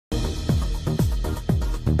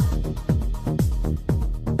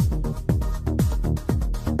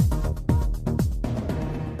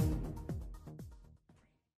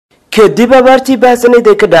kadib abaartii baahsanayd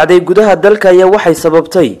ee ka dhacday gudaha dalka ayaa waxay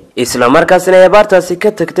sababtay isla markaasina ay abaartaasi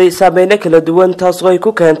ka tagtay saameyn kala duwan taas oo ay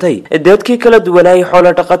ku keentay dadkii kala duwanay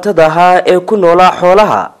xoolo dhaqatada ahaa ee ku noolaa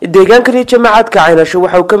xoolaha deegaankani jamacadka Caynasho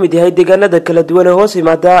waxa uu ka mid yahay deegaanada kala duwan ee hoos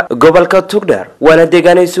yimaada gobolka Togdheer waana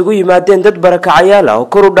deegaan ay isugu yimaadeen dad barakacayaal ah oo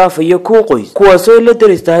kor u dhaafaya qoys kuwaas oo la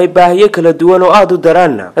daristahay baahiyo kala duwan oo aad u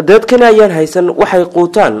daran dadkana ayaan haysan waxay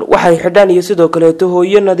quutaan waxay xidhaan iyo sidoo kale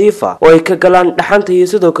hooyo nadiif ah oo ay ka galaan dhaxanta iyo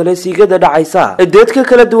sidoo kale siigada dhacaysa dadka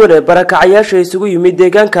kala duwan ee barakacayaasha isugu yimid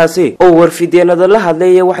deegaankaasi oo warfideenada la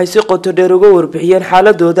hadlay waxay si qoto dheer uga warbixiyeen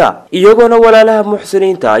xaaladooda iyagoona walaalaha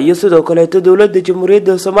muxsiniinta iyo sidoo kale dawladda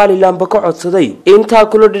jamhuuriyadda Soomaaliland ba ka codsaday inta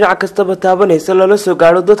kula dhinac kastaba taabanaysa lala soo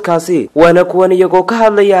gaaro dadkaasi waana kuwan iyagoo ka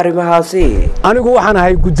hadlaya arrimahaasi anigu waxaan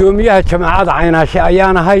ahay gudoomiyaha jamacada Caynasho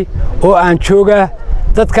ayaan ahay oo aan joogaa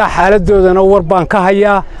dadka xaaladoodana war baan ka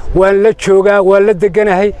hayaa waan la joogaa waan la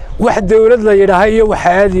deganahay wax dawlad la yiraahdo iyo wax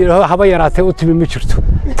aad yiraahdo haba yaraatay u timi ma jirto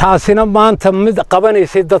taasina maanta mid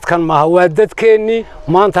qabanaysay dadkan maaha waa dadkeenni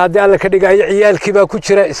maanta hadii alla ka dhigayo ciyaalkii baa ku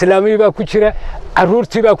jira islaamii baa ku jira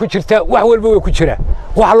caruurtii baa ku jirta wax walba way ku jira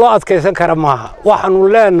wax loo adkeysan kara maaha waxaanu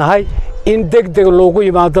leenahay in degdeg loogu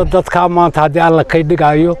yimaado dadka maanta hadii alla ka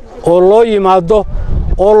dhigayo oo loo yimaado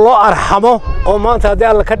oo loo arxamo oo maanta hadii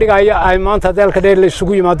alla ka dhigayo ay maanta hadii alla ka dheer la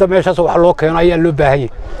isugu yimaado meeshaas wax loo keeno ayaa loo baahan yahay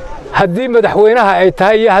haddii madaxweynaha ay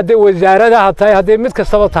tahay iyo haddii wasaaradaha tahay haddii mid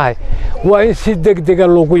kastaba tahay waa in si degdeg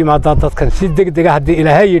loogu yimaado dadkan si degdeg haddii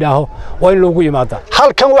ilaahay yidhaaho waa in loogu yimaado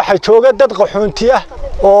halkan waxa jooga dad qaxoonti ah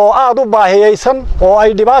oo aad u baahiyaysan oo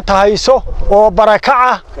ay dhibaato hayso oo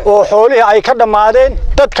barakaca oo xoolaha ay ka dhamaadeen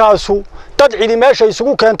dadkaasu dad cidi meesha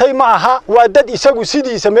isugu keentay ma aha waa dad isagu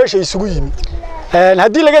sidiisa meesha isugu yimid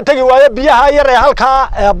haddii laga tagi waayo biyaha yar ee halka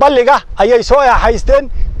balliga ayay soo haysteen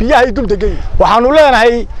biyaha dul degan waxaanu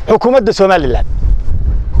leenahay xukuumadda Soomaaliland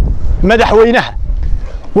madaxweynaha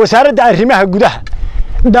wasaaradda arrimaha gudaha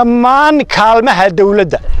dhammaan kaalmaha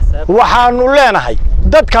dawladda waxaanu leenahay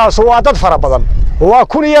dadkaas waa dad fara badan waa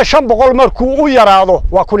 1500 markuu u yaraado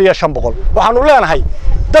waa 1500 waxaanu leenahay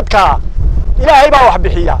dadka ilaahay baa wax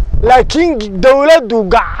bixiya laakiin dawladdu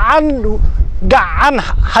gacan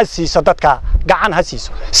hasiisa dadka gacan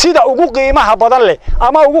hasiiso sida ugu qiimaha badan leh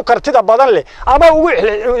ama ugu kartida badan leh ama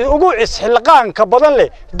ugu isxilqaanka badan leh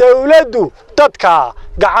dawladdu dadka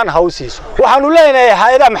gacan hawsiiso waxaanu leenahay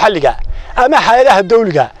hay'adaha maxalliga ama hay'adaha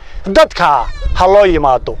dawliga dadka ha loo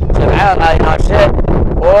yimaado jamacada Caynasho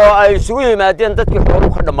oo ay isugu yimaadeen dadkii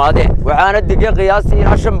xooluhu ka dhamaadeen waxaana digay qiyaastii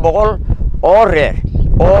 500 oo reer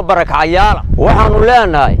oo barakacayaal waxaanu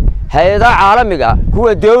leenahay hay'adaha caalamiga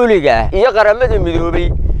kuwa dawliga iyo qaramada midoobay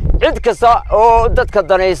cid kasta oo dadka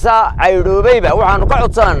danaysa caydhoobayba waxaanu ka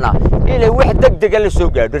codsanaynaa inay wax degdeg la soo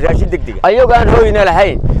gaadho raashin degdeg ayagoo aan hooyna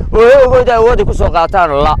lahayn oo hoygooda awood ku soo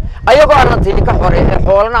qaataan la ayagoo aan tii ka xoreey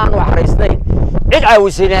xoolana aan wax raysnayn cid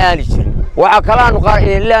caawisayna aan jirin waxa kale aanu qaar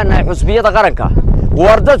leenahay xusbiyada qaranka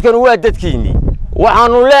war dadkan waa dadkiini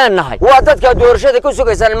waxaanu leenahay waa dadka doorashada ku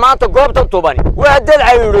sugaysan maanta goobtan tubani waa dad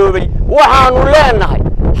caydhoobay waxaanu leenahay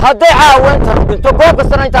hadday caawinta inta goob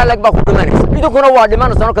kasta inta lag baa ku dhimanaysa idinkuna waa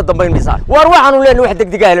dhimanaysa ka dambeynaysa war waxaanu leenahay wax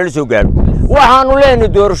degdeg ah la soo gaaro waxaanu leenahay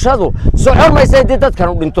doorashadu socon maysa dadkan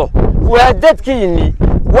u dhinto waa dadkiini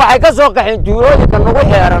waxay ka soo qaxeen duurooyinka nagu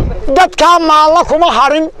xeeran dadka maalla kuma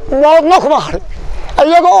harin moodna kuma harin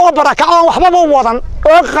ayaga oo barakacaan waxba wadan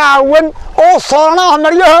oo qaawan oo soonaa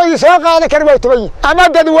maryahoodii soo qaada karba tubay ama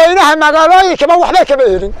dadweynaha magaalooyinka waxba ka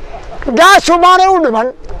beerin gaashu maana u dhiman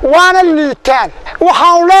waana liitaan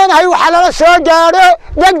waxaan leenahay waxa la soo gaaro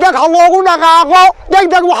degdeg ha loogu dhaqaaqo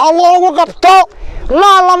degdeg waxa loogu qabto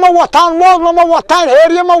lama wataan mood ma wataan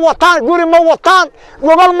heeriyo ma wataan guri ma wataan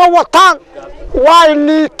gobol ma wataan waa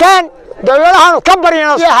liitaan dawladahan ka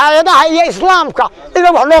bariyana hay'adaha iyo islaamka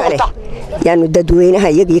inay wax loo qabtaan yaanu dadweynaha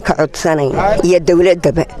iyagii ka codsanay iyo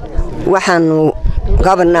dawladaba waxaanu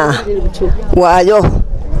qabnaa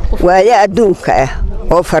waayo adduunka ah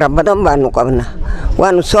oo fara badan baanu qabnaa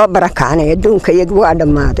waanu soo barakacnay adduunka iyagu waa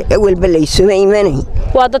dhamaaday awalba la isuma imanay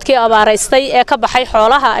waa dadkii abaaraystay ee ka baxay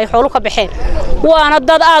xoolaha ay xoolo ka baxeen waana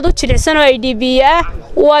dad aad u jilicsan oo IDB ah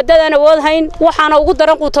waa dad aan awood hayn waxaana ugu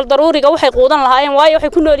daran quutal daruuriga waxay quudan lahaayeen waayo waxay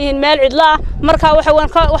ku nool yihiin meel cidla ah marka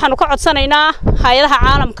waxaanu ka codsanaynaa hay'adaha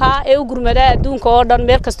caalamka ee u gurmada adduunka oo dhan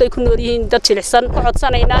meel kasta ay ku nool yihiin dad jilicsan ku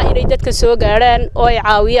codsanaynaa inay dadka soo gaaraan oo ay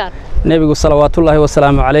caawiyaan nabigu salawaatullaahi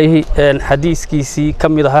wasalaamu calayhi xadiiskiisii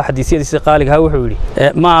kamid ahaa xadiisyadiisa qaaliga wuxuu yiri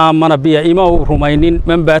ma aamana biya ima rumaynin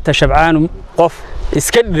man baata shabcaanu qof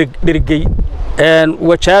iska dhirgay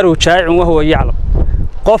wajaaru jaa'in wahuwa yaclam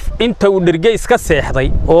qof inta uu dhirgay iska seexday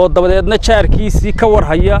oo dabadeedna jaarkiisii ka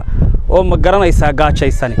warhaya oo ma garanaysaa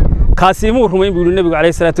gaajaysan kaasi muu rumayn buu nabigu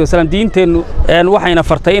calayhi salaatu wasalaam diinteennu waxayna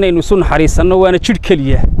fartay inaynu isu naxariisanno waana jidh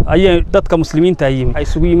keliya ayay dadka muslimiinta yimid ay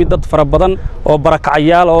isugu yimid dad fara badan oo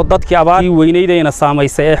barakacayaal oo dadkii abaartii weynaydayna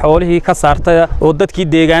saamaysay ee xoolihii ka saartay oo dadkii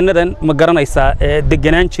deegaanadan ma garanaysaa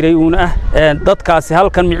deganaan jiray uuna dadkaasi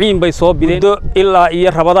halkan miciin bay soo bideen ilaa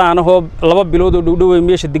iyo rabadaanahoo 2 bilood oo dhowdhow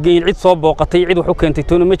meesha degan cid soo booqatay cid wax u keentay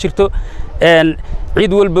toona ma jirto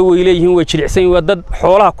cid walba way leeyihiin way jilicsan waa dad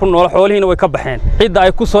xoolaha ku nool xoolihiina way ka baxeen cidda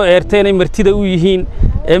ay ku soo eerteen ay martida u yihiin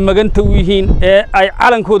maganta u yihiin ay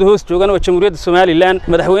calankooda hoos joogan oo jamhuuriyadda Soomaaliland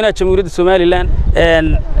madaxweynaha jamhuuriyadda Soomaaliland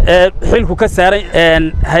xilku ka saaray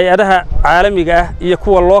hay'adaha caalamiga ah iyo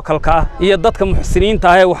kuwa localka ah iyo dadka muxsiniinta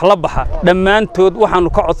ah ee wax la baxa dhamaantood waxaanu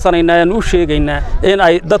ka codsanaynaa in u sheegaynaa in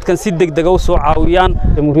ay dadkan si degdeg ah u soo caawiyaan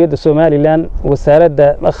jamhuuriyadda Soomaaliland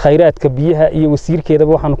wasaaradda khayraadka biyaha iyo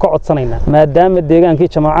wasiirkeedaba waxaanu ka codsanaynaa maadaama deegaankii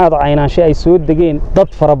jamaacada caynaanshe ay soo degeen dad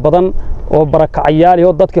fara badan oo barakacayaal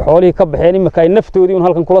iyo dadkii xoolihii ka baxeen imika ay naftoodii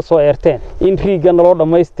halkan kula soo eerteen in riigan loo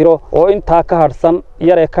dhameystiro oo inta ka harsan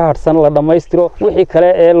yare ka harsan la dhameystiro wixii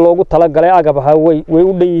kale ee loogu tala galay agabaha way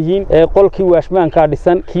u dhan yihiin qolkii waashmaanka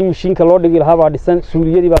dhisan kii mishiinka loo dhigi lahaa baa dhisan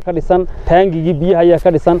suuliyadii baa ka dhisan taangigii biyaha ayaa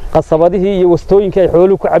ka dhisan qasabadihii iyo wastooyinkii ay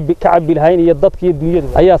xooluhu ka cabi lahayn iyo dadkii iyo dunyadu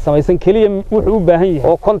ayaa samaysan kaliya wuxuu u baahan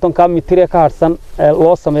yahay oo 50 mitir ka harsan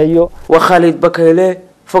loo sameeyo wa Khalid Bakayle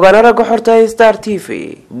fogaana raga xorta Star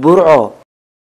TV Burco.